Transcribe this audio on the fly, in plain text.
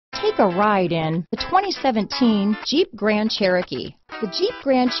Take a ride in the 2017 Jeep Grand Cherokee. The Jeep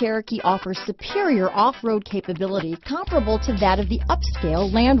Grand Cherokee offers superior off-road capability comparable to that of the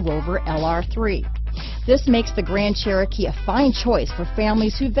upscale Land Rover LR3. This makes the Grand Cherokee a fine choice for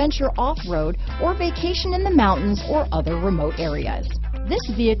families who venture off-road or vacation in the mountains or other remote areas.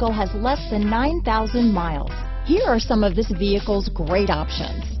 This vehicle has less than 9,000 miles. Here are some of this vehicle's great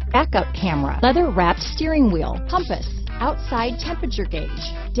options: backup camera, leather-wrapped steering wheel, compass, outside temperature gauge,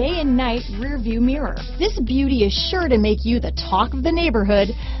 day and night rear view mirror. This beauty is sure to make you the talk of the neighborhood,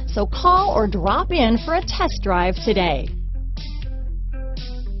 so call or drop in for a test drive today.